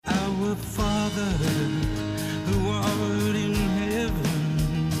Our Father, who art in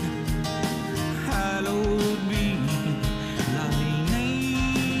heaven, hallowed be thy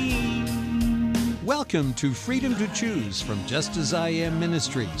name. Welcome to Freedom to Choose from Just As I Am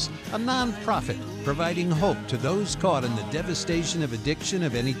Ministries, a nonprofit providing hope to those caught in the devastation of addiction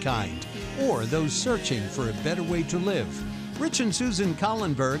of any kind, or those searching for a better way to live. Rich and Susan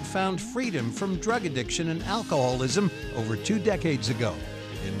Collenberg found freedom from drug addiction and alcoholism over 2 decades ago.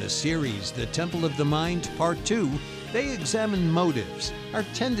 In the series, The Temple of the Mind, Part 2, they examine motives, our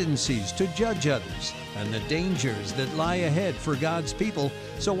tendencies to judge others, and the dangers that lie ahead for God's people,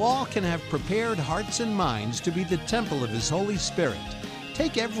 so all can have prepared hearts and minds to be the temple of His Holy Spirit.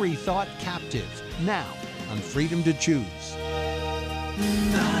 Take every thought captive, now, on Freedom to Choose.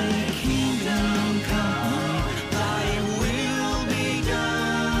 Thy kingdom come, thy will be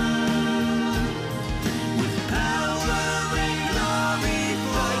done, with power and glory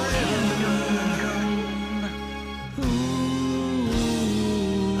forever.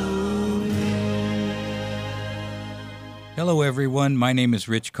 Hello, everyone. My name is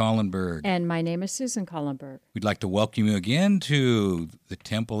Rich Collenberg. And my name is Susan Collenberg. We'd like to welcome you again to the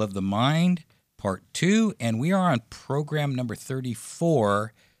Temple of the Mind, Part 2, and we are on program number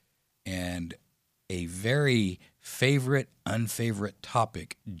 34, and a very favorite, unfavorite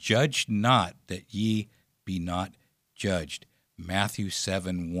topic, judge not that ye be not judged. Matthew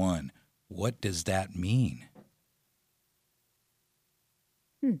 7:1. What does that mean?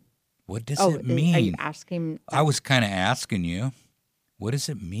 What does it mean? Are you asking? I was kind of asking you, what does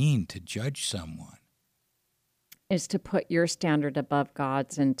it mean to judge someone? Is to put your standard above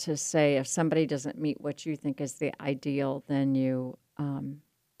God's and to say if somebody doesn't meet what you think is the ideal, then you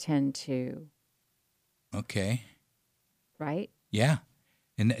tend to. Okay. Right? Yeah.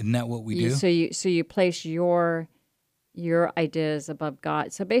 Isn't that what we do? So you place your ideas above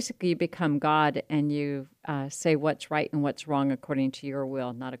God. So basically you become God and you say what's right and what's wrong according to your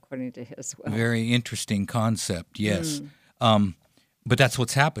will, not according to His will. Very interesting concept, yes. But that's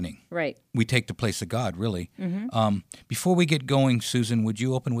what's happening. Right. We take the place of God, really. Before we get going, Susan, would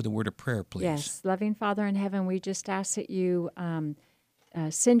you open with a word of prayer, please? Yes. Loving Father in heaven, we just ask that you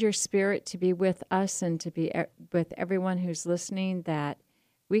send your Spirit to be with us and to be with everyone who's listening, that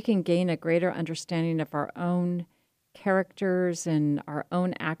we can gain a greater understanding of our own characters and our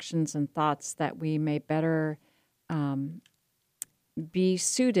own actions and thoughts, that we may better be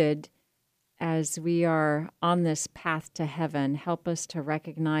suited as we are on this path to heaven. Help us to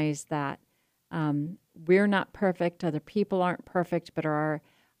recognize that we're not perfect, other people aren't perfect, but our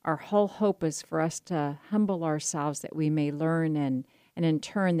whole hope is for us to humble ourselves, that we may learn, and in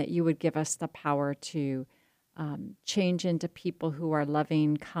turn that you would give us the power to change into people who are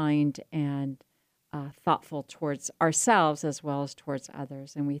loving, kind, and thoughtful towards ourselves as well as towards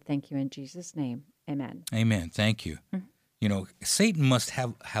others. And we thank you in Jesus' name. Amen. Amen. Thank you. You know, Satan must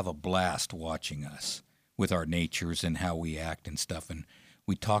have a blast watching us with our natures and how we act and stuff. And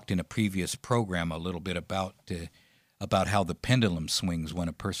we talked in a previous program a little bit about how the pendulum swings when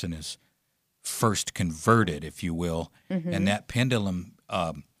a person is first converted, if you will. And that pendulum,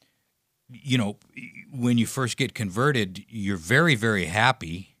 you know, when you first get converted, you're very, very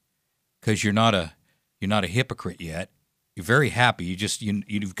happy because you're not a hypocrite yet. You're very happy.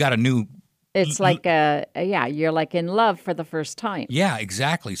 You've got a new. It's like you're like in love for the first time. Yeah,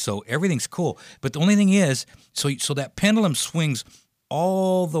 exactly. So everything's cool. But the only thing is, so that pendulum swings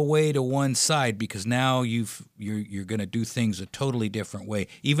all the way to one side, because now you're going to do things a totally different way,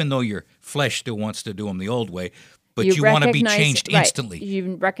 even though your flesh still wants to do them the old way. But you want to be changed instantly. Right.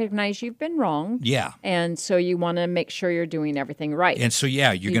 You recognize you've been wrong. Yeah. And so you want to make sure you're doing everything right. And so, you're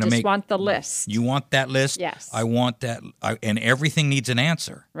going to You just want the list. You want that list? Yes. I want that. And everything needs an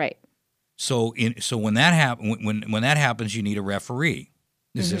answer. Right. So when that happens, you need a referee.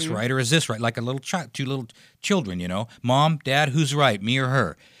 Is this right or is this right? Like a little child, 2 little children, you know, Mom, Dad, who's right, me or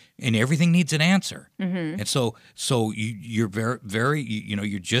her? And everything needs an answer. And so you're very, very, you know,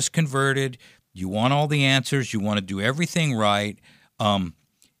 you're just converted. You want all the answers. You want to do everything right. And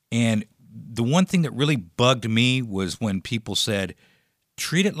the one thing that really bugged me was when people said,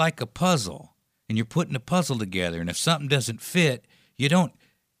 treat it like a puzzle, and you're putting a puzzle together. And if something doesn't fit, you don't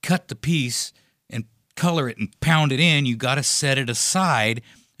cut the piece and color it and pound it in. You got to set it aside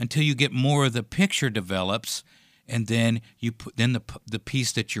until you get more of the picture develops, and then the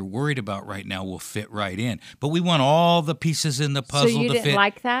piece that you're worried about right now will fit right in. But we want all the pieces in the puzzle to fit. So you didn't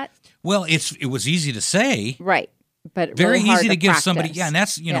like that? Well, it was easy to say. Right. But very really hard easy to give practice. somebody. Yeah, and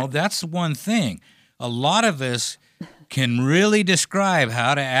that's that's the one thing. A lot of us can really describe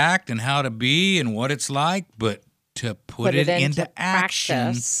how to act and how to be and what it's like, but to put it into action,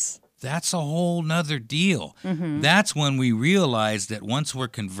 practice. that's a whole nother deal. That's when we realize that once we're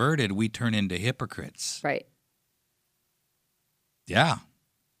converted, we turn into hypocrites. Right. Yeah,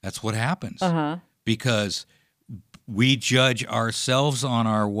 that's what happens. Uh-huh. Because we judge ourselves on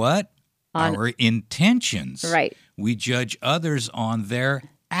our what? Our intentions. Right. We judge others on their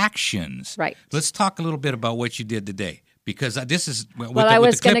actions. Right. Let's talk a little bit about what you did today, because this is with I the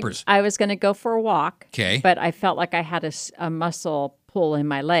was Clippers. I was gonna go for a walk. 'Kay. But I felt like I had a muscle pull in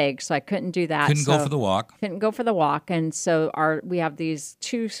my leg, so I couldn't do that. Couldn't go for the walk. Couldn't go for the walk, and so we have these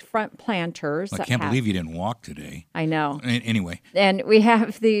 2 front planters. I that can't have- believe you didn't walk today. I know. Anyway, And we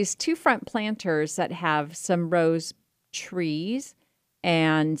have these 2 front planters that have some rose trees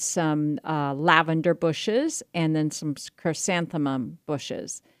and some lavender bushes and then some chrysanthemum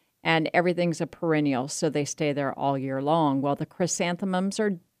bushes. And everything's a perennial, so they stay there all year long. Well, the chrysanthemums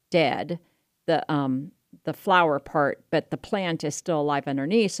are dead, the flower part, but the plant is still alive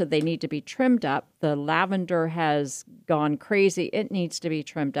underneath, so they need to be trimmed up. The lavender has gone crazy. It needs to be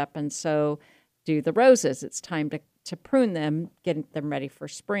trimmed up, and so do the roses. It's time to prune them, get them ready for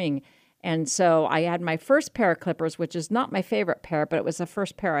spring. And so I had my first pair of clippers, which is not my favorite pair, but it was the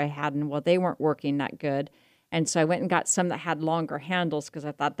first pair I had, and well, they weren't working that good. And so I went and got some that had longer handles because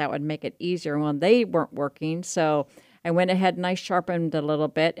I thought that would make it easier. Well, they weren't working, so I went ahead and I sharpened a little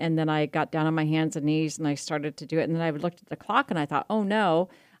bit, and then I got down on my hands and knees and I started to do it. And then I looked at the clock and I thought, oh no,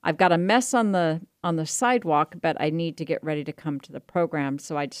 I've got a mess on the sidewalk, but I need to get ready to come to the program.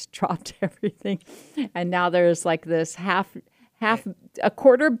 So I just dropped everything, and now there's like this a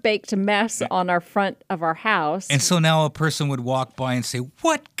quarter baked mess on our front of our house. and so now a person would walk by and say,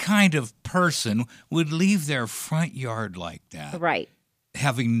 what kind of person would leave their front yard like that? Right.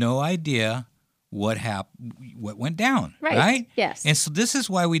 Having no idea what went down, Right. Yes. And so this is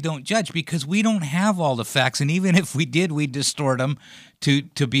why we don't judge, because we don't have all the facts, and even if we did, we distort them to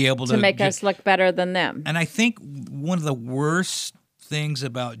be able to make us look better than them. And I think one of the worst things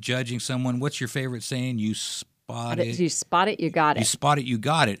about judging someone, what's your favorite saying? You spot it. You spot it, you got You it. spot it, you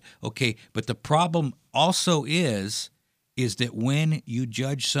got it. Okay, but the problem also is that when you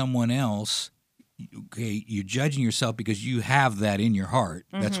judge someone else, okay, you're judging yourself because you have that in your heart.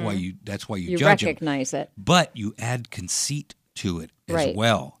 That's why you You judge them. recognize it. But you add conceit to it as Right.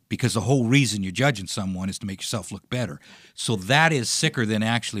 well, because the whole reason you're judging someone is to make yourself look better. So that is sicker than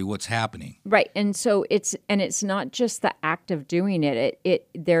actually what's happening. Right. And so it's not just the act of doing it.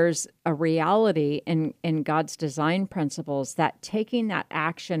 There's a reality in God's design principles that taking that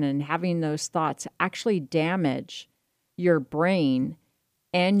action and having those thoughts actually damage your brain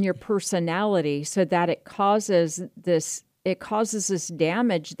and your personality, so that it causes this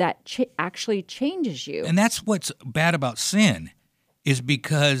damage that actually changes you. And that's what's bad about sin, is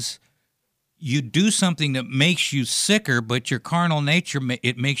because you do something that makes you sicker, but your carnal nature,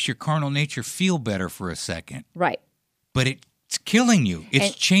 it makes your carnal nature feel better for a second. Right. But it's killing you.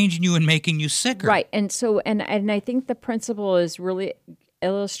 It's changing you and making you sicker. Right. And so, and I think the principle is really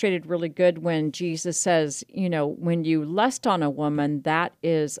illustrated really good when Jesus says, when you lust on a woman, that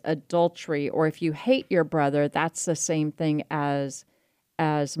is adultery, or if you hate your brother, that's the same thing as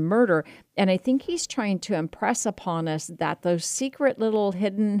murder. And I think he's trying to impress upon us that those secret little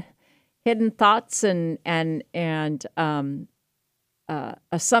hidden thoughts and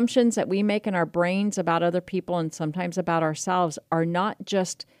assumptions that we make in our brains about other people and sometimes about ourselves are not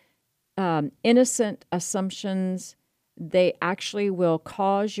just innocent assumptions. They actually will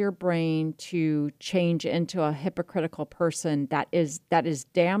cause your brain to change into a hypocritical person that is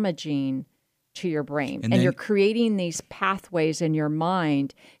damaging to your brain. And you're creating these pathways in your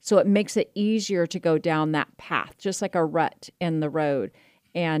mind, so it makes it easier to go down that path, just like a rut in the road.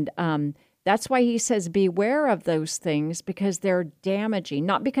 And that's why he says beware of those things, because they're damaging,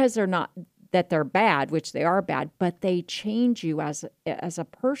 not because that they're bad, which they are bad, but they change you as a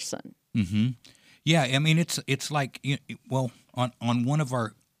person. Mm-hmm. Yeah, I mean, it's like, on one of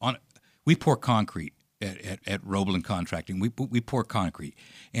our, we pour concrete at Roebling Contracting. We pour concrete.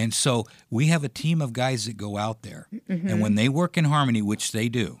 And so we have a team of guys that go out there. Mm-hmm. And when they work in harmony, which they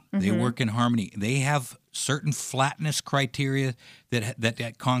do, they work in harmony, they have certain flatness criteria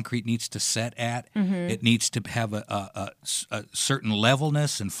that concrete needs to set at. Mm-hmm. It needs to have a certain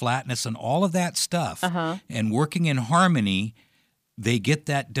levelness and flatness and all of that stuff. Uh-huh. And working in harmony, they get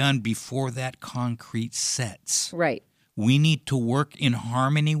that done before that concrete sets. Right. We need to work in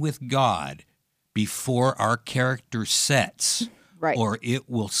harmony with God before our character sets. Right. Or it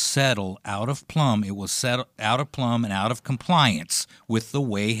will settle out of plumb. It will settle out of plumb and out of compliance with the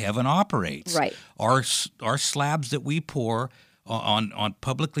way heaven operates. Right. Our slabs that we pour on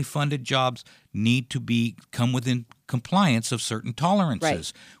publicly funded jobs need to come within compliance of certain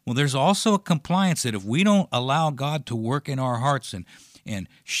tolerances. Right. Well, there's also a compliance that if we don't allow God to work in our hearts and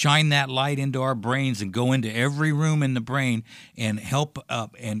shine that light into our brains and go into every room in the brain and help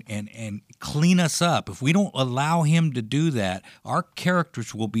up and clean us up, if we don't allow him to do that, our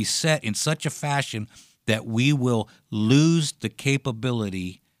characters will be set in such a fashion that we will lose the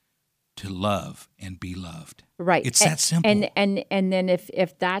capability to love and be loved. Right. It's that simple. And then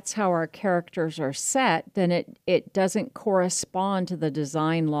if that's how our characters are set, then it doesn't correspond to the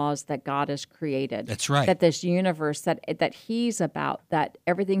design laws that God has created. That's right. That this universe that he's about, that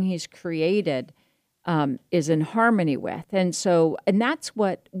everything he's created is in harmony with. And that's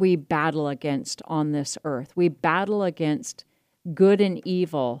what we battle against on this earth. We battle against good and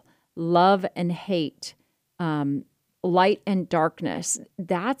evil, love and hate, light and darkness.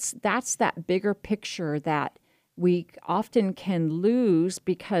 That's that bigger picture that we often can lose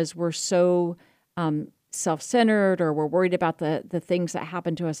because we're so self-centered, or we're worried about the things that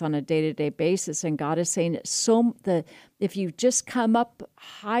happen to us on a day-to-day basis. And God is saying if you just come up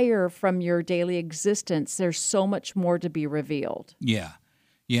higher from your daily existence, there's so much more to be revealed. Yeah.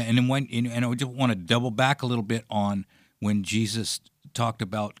 And then I just want to double back a little bit on when Jesus talked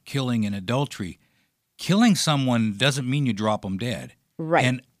about killing and adultery. Killing someone doesn't mean you drop them dead. Right.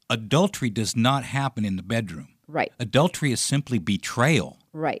 And adultery does not happen in the bedroom. Right. Adultery is simply betrayal.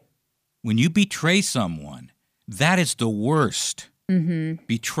 Right. When you betray someone, that is the worst. Mm-hmm.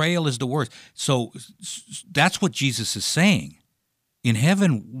 Betrayal is the worst. So that's what Jesus is saying. In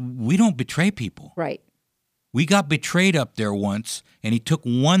heaven, we don't betray people. Right. We got betrayed up there once, and he took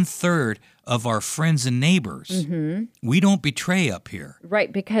 1/3 of our friends and neighbors. Mm-hmm. We don't betray up here.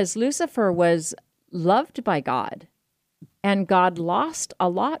 Right, because Lucifer was loved by God, and God lost a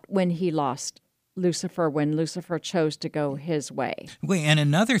lot when he lost Lucifer, when Lucifer chose to go his way. Wait, and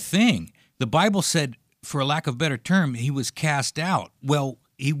another thing, the Bible said, for a lack of a better term, he was cast out. Well,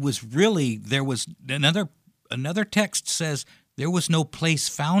 there was another text says there was no place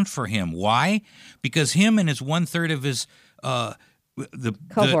found for him. Why? Because him and his 1/3 of his the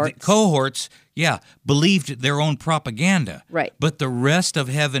cohorts, believed their own propaganda. Right. But the rest of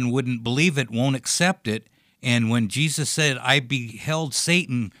heaven wouldn't believe it, won't accept it. And when Jesus said, I beheld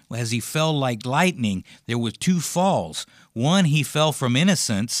Satan as he fell like lightning, there were 2 falls. One, he fell from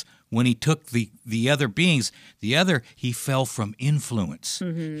innocence when he took the other beings. The other, he fell from influence.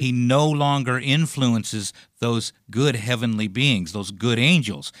 Mm-hmm. He no longer influences those good heavenly beings, those good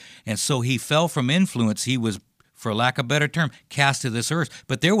angels. And so he fell from influence. He was, for lack of a better term, cast to this earth.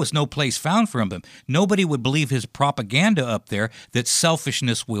 But there was no place found for him. Nobody would believe his propaganda up there that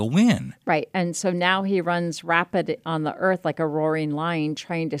selfishness will win. Right. And so now he runs rapid on the earth like a roaring lion,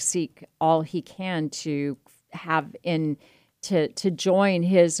 trying to seek all he can to have to join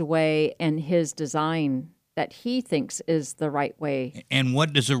his way and his design that he thinks is the right way. And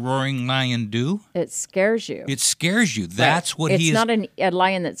what does a roaring lion do? It scares you. It scares you. That's what he is. It's not a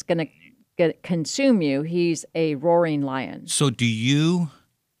lion that's going to consume you. He's a roaring lion. So do you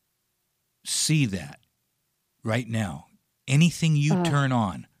see that right now? Anything you turn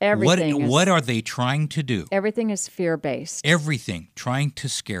on, what are they trying to do? Everything is fear-based. Everything trying to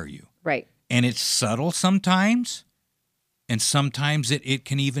scare you. Right. And it's subtle sometimes, and sometimes it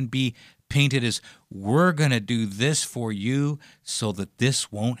can even be painted as, we're going to do this for you so that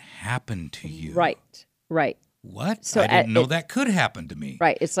this won't happen to you. Right. What? So I didn't know that could happen to me.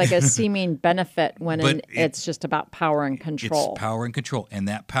 Right. It's like a seeming benefit when it's just about power and control. It's power and control. And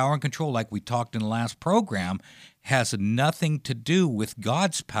that power and control, like we talked in the last program, has nothing to do with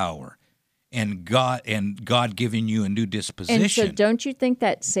God's power and God giving you a new disposition. And so don't you think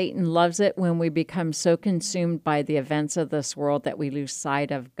that Satan loves it when we become so consumed by the events of this world that we lose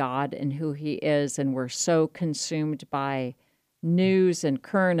sight of God and who he is, and we're so consumed by news and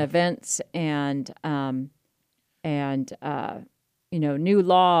current events and new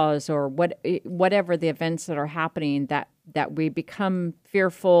laws or whatever the events that are happening, that we become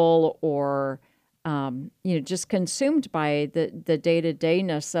fearful or just consumed by the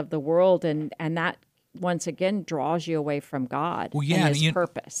day-to-dayness of the world, and that once again draws you away from God and his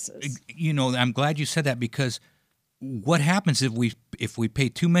purposes. I'm glad you said that, because what happens if we pay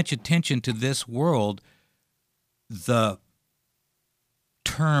too much attention to this world, the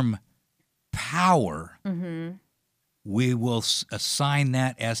term power, mm-hmm. we will assign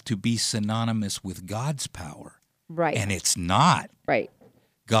that as to be synonymous with God's power. Right. And it's not. Right.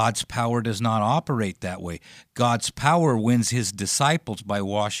 God's power does not operate that way. God's power wins his disciples by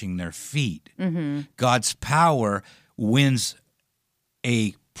washing their feet. Mm-hmm. God's power wins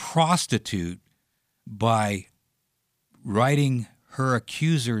a prostitute by writing her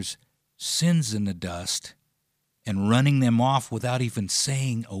accusers sins in the dust and running them off without even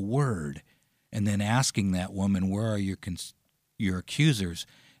saying a word, and then asking that woman, where are your accusers?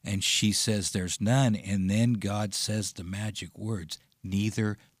 And she says, there's none. And then God says the magic words,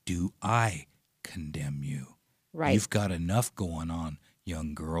 neither do I condemn you. Right. You've got enough going on,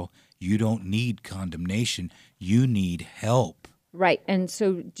 young girl. You don't need condemnation. You need help. Right. And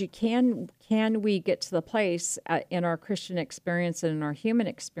so can we get to the place in our Christian experience and in our human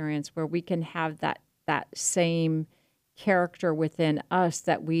experience where we can have that same character within us,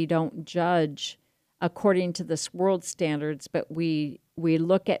 that we don't judge according to this world standards, but we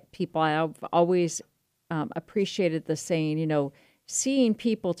look at people. I've always appreciated the saying, seeing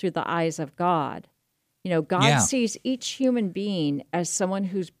people through the eyes of God. God sees each human being as someone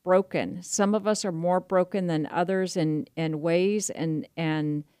who's broken. Some of us are more broken than others in ways,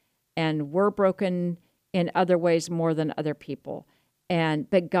 and we're broken in other ways more than other people.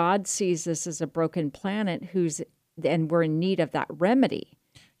 But God sees us as a broken planet and we're in need of that remedy.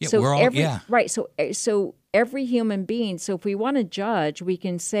 Yeah, so we're all, right. So every human being. So if we want to judge, we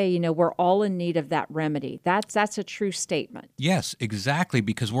can say, we're all in need of that remedy. That's a true statement. Yes, exactly,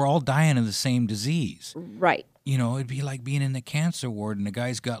 because we're all dying of the same disease. Right. It'd be like being in the cancer ward, and the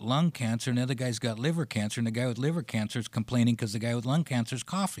guy's got lung cancer, and the other guy's got liver cancer, and the guy with liver cancer is complaining because the guy with lung cancer is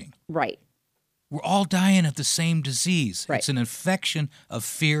coughing. Right. We're all dying of the same disease. Right. It's an infection of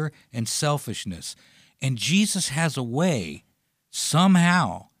fear and selfishness. And Jesus has a way,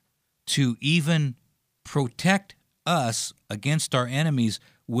 somehow, to even protect us against our enemies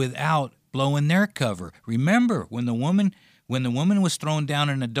without blowing their cover. Remember, when the woman was thrown down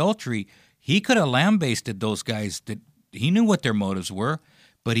in adultery, he could have lambasted those guys. That he knew what their motives were,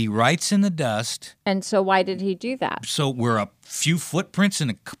 but he writes in the dust. And so why did he do that? So where a few footprints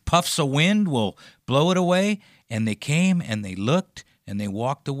and puffs of wind will blow it away. And they came and they looked and they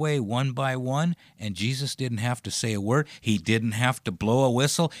walked away one by one, and Jesus didn't have to say a word. He didn't have to blow a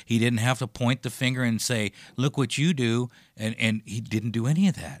whistle. He didn't have to point the finger and say, look what you do. And he didn't do any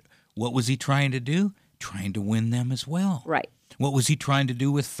of that. What was he trying to do? Trying to win them as well. Right. What was he trying to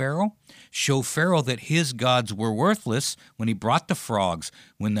do with Pharaoh? Show Pharaoh that his gods were worthless when he brought the frogs,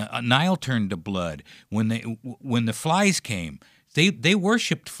 when the Nile turned to blood, when the flies came. They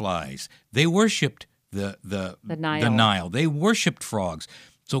worshipped flies. They worshipped the Nile. They worshipped frogs.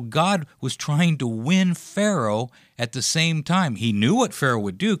 So God was trying to win Pharaoh at the same time. He knew what Pharaoh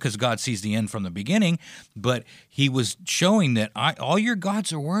would do because God sees the end from the beginning, but he was showing that all your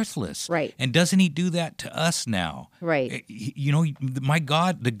gods are worthless. Right. And doesn't he do that to us now? Right. My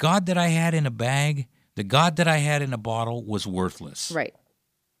God, the God that I had in a bag, the God that I had in a bottle was worthless. Right.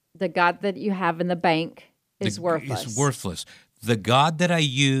 The God that you have in the bank is worthless. Is worthless. The God that I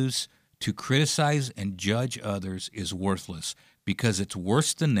use to criticize and judge others is worthless because it's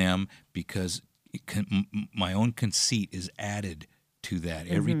worse than them, because my own conceit is added to that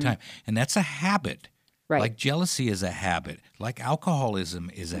every time. And that's a habit. Right. Like jealousy is a habit. Like alcoholism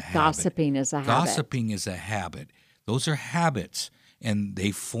is a habit. Gossiping is a habit. Gossiping is a habit. Those are habits, and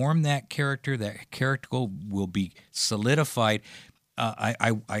they form that character. That character will be solidified.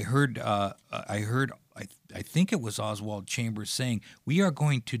 I think it was Oswald Chambers saying, we are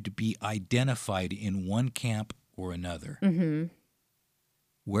going to be identified in one camp or another. Mm-hmm.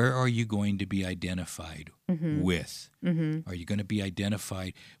 Where are you going to be identified with? Mm-hmm. Are you going to be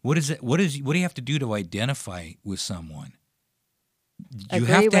identified? What is it? What do you have to do to identify with someone? You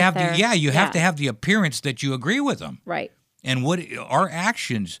have to have have to have the appearance that you agree with them. Right. And what our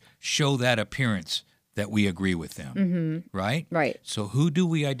actions show that appearance that we agree with them, right? Right. So who do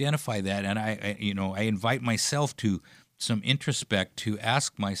we identify that? And I invite myself to some introspect to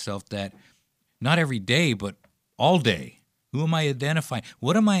ask myself that, not every day, but all day. Who am I identifying?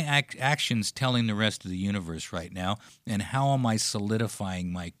 What are my actions telling the rest of the universe right now? And how am I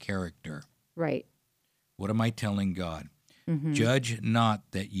solidifying my character? Right. What am I telling God? Judge not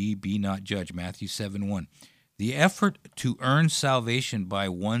that ye be not judged, Matthew 7:1. The effort to earn salvation by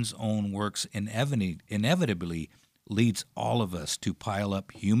one's own works inevitably leads all of us to pile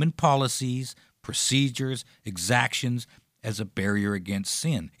up human policies, procedures, exactions as a barrier against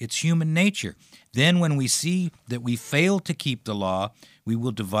sin. It's human nature. Then when we see that we fail to keep the law, we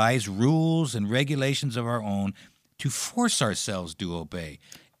will devise rules and regulations of our own to force ourselves to obey.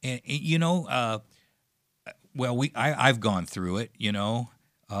 And I've gone through it,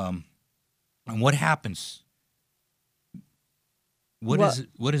 and what happens? What does it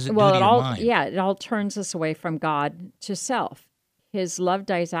do to your mind? Yeah, it all turns us away from God to self. His love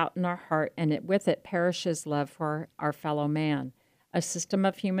dies out in our heart, and with it perishes love for our fellow man. A system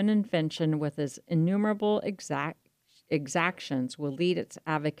of human invention with its innumerable exactions will lead its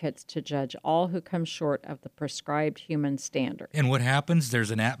advocates to judge all who come short of the prescribed human standard. And what happens?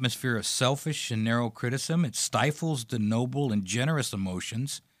 There's an atmosphere of selfish and narrow criticism. It stifles the noble and generous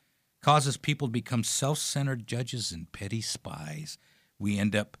emotions, causes people to become self-centered judges and petty spies. We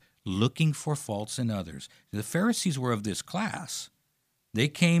end up looking for faults in others. The Pharisees were of this class. They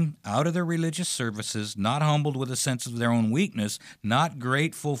came out of their religious services, not humbled with a sense of their own weakness, not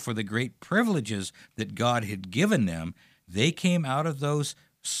grateful for the great privileges that God had given them. They came out of those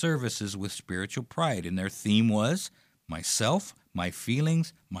services with spiritual pride, and their theme was myself, my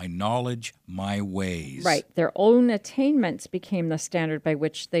feelings, my knowledge, my ways. Right. Their own attainments became the standard by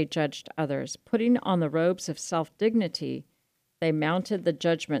which they judged others. Putting on the robes of self-dignity, they mounted the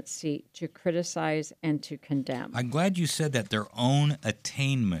judgment seat to criticize and to condemn. I'm glad you said that their own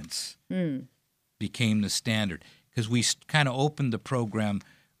attainments became the standard, because we kind of opened the program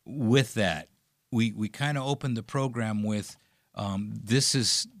with that. We kind of opened the program with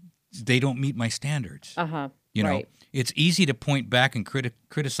they don't meet my standards. You know, right. It's easy to point back and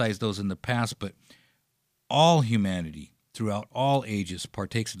criticize those in the past, but all humanity throughout all ages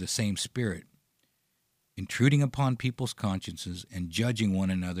partakes of the same spirit, intruding upon people's consciences and judging one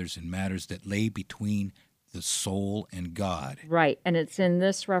another's in matters that lay between the soul and God. Right. And it's in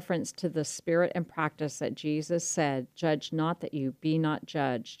this reference to the spirit and practice that Jesus said, judge not that you be not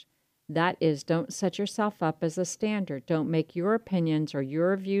judged. That is, don't set yourself up as a standard. Don't make your opinions or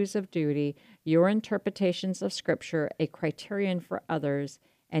your views of duty, your interpretations of Scripture, a criterion for others,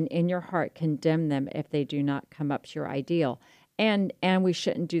 and in your heart condemn them if they do not come up to your ideal. And we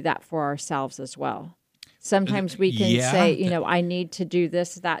shouldn't do that for ourselves as well. Sometimes we can say, you know, I need to do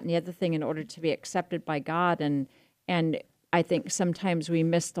this, that, and the other thing in order to be accepted by God. And I think sometimes we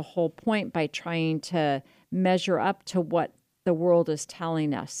miss the whole point by trying to measure up to what the world is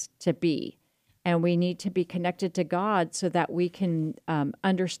telling us to be. And we need to be connected to God so that we can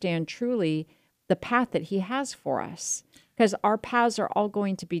understand truly the path that He has for us. Because our paths are all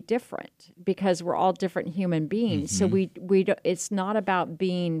going to be different because we're all different human beings. So we it's not about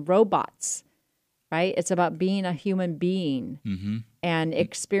being robots, right? It's about being a human being and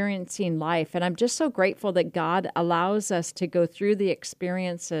experiencing life. And I'm just so grateful that God allows us to go through the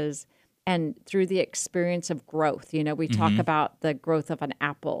experiences and through the experience of growth. You know, we talk about the growth of an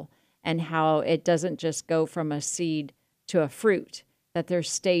apple and how it doesn't just go from a seed to a fruit, that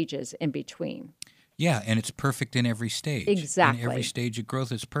there's stages in between. Yeah, and it's perfect in every stage. Exactly. In every stage of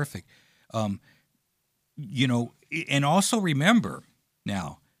growth, it's perfect. You know, and also remember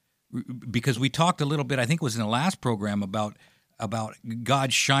now, because we talked a little bit, I think it was in the last program, about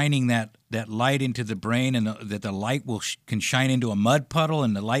God shining that light into the brain, and that the light can shine into a mud puddle,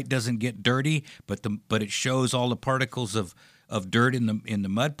 and the light doesn't get dirty, but it shows all the particles of dirt in the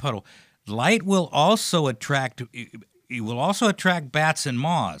mud puddle. Light will also attract. It will also attract bats and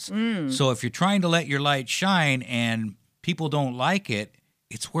moths. So if you're trying to let your light shine and people don't like it,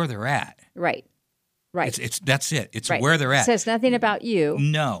 it's where they're at. Right. Right. That's it. It's right. where they're at. It says nothing about you.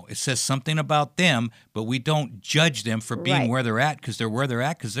 No, it says something about them, but we don't judge them for being where they're at, because they're where they're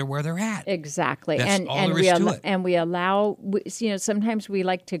at because they're where they're at. Exactly. That's all there is to it. And we allow, you know, sometimes we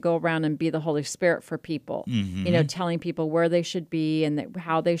like to go around and be the Holy Spirit for people, you know, telling people where they should be and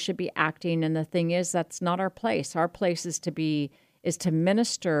how they should be acting. And the thing is, that's not our place. Our place is to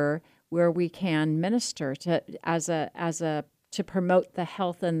minister where we can minister to promote the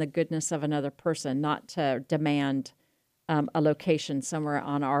health and the goodness of another person, not to demand a location somewhere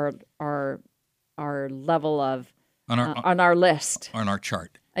on our level of on our list, on our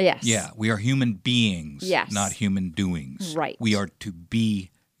chart. Yes. Yeah, we are human beings, yes, not human doings. Right. We are to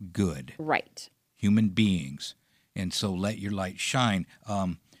be good. Right. Human beings, and so let your light shine.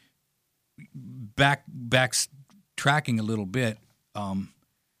 Backtracking a little bit, the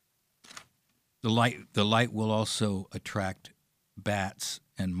light will also attract bats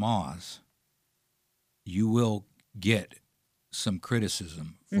and moths. You will get some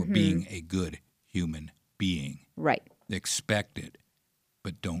criticism for being a good human being. Right. Expect it,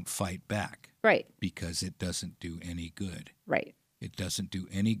 but don't fight back. Right. Because it doesn't do any good. Right. It doesn't do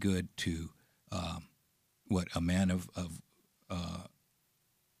any good to a man of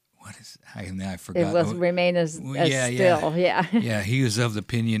what is I forgot. It will remain as still. Yeah. Yeah, he was of the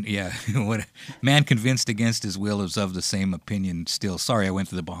opinion. Yeah, what man convinced against his will is of the same opinion still. Sorry, I went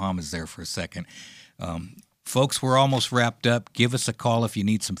to the Bahamas there for a second. Folks, we're almost wrapped up. Give us a call if you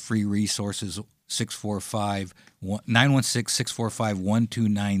need some free resources.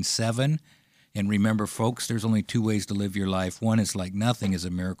 916-645-1297. And remember, folks, there's only two ways to live your life. One is like nothing is a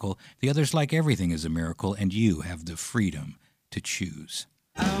miracle. The other is like everything is a miracle, and you have the freedom to choose.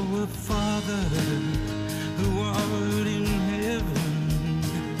 Our Father, who art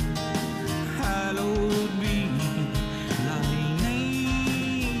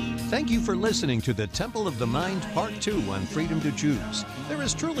Thank you for listening to the Temple of the Mind Part 2 on Freedom to Choose. There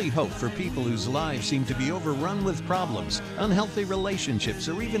is truly hope for people whose lives seem to be overrun with problems, unhealthy relationships,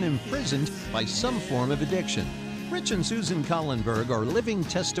 or even imprisoned by some form of addiction. Rich and Susan Collenberg are living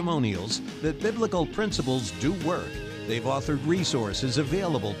testimonials that biblical principles do work. They've authored resources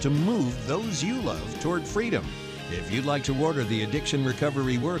available to move those you love toward freedom. If you'd like to order the Addiction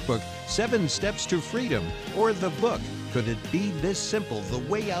Recovery Workbook, 7 Steps to Freedom, or the book, Could It Be This Simple, The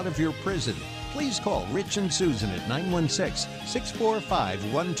Way Out of Your Prison? Please call Rich and Susan at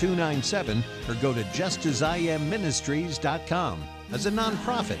 916-645-1297 or go to justasIamministries.com. As a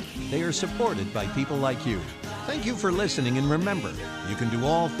nonprofit, they are supported by people like you. Thank you for listening, and remember, you can do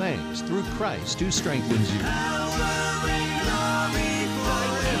all things through Christ who strengthens you. Power